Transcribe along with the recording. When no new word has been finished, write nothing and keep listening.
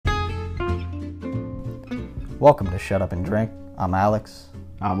Welcome to Shut Up and Drink. I'm Alex.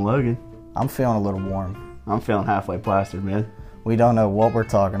 I'm Logan. I'm feeling a little warm. I'm feeling halfway plastered, man. We don't know what we're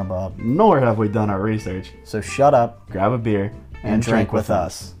talking about. Nor have we done our research. So shut up Grab a beer and drink with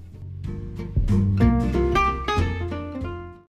us.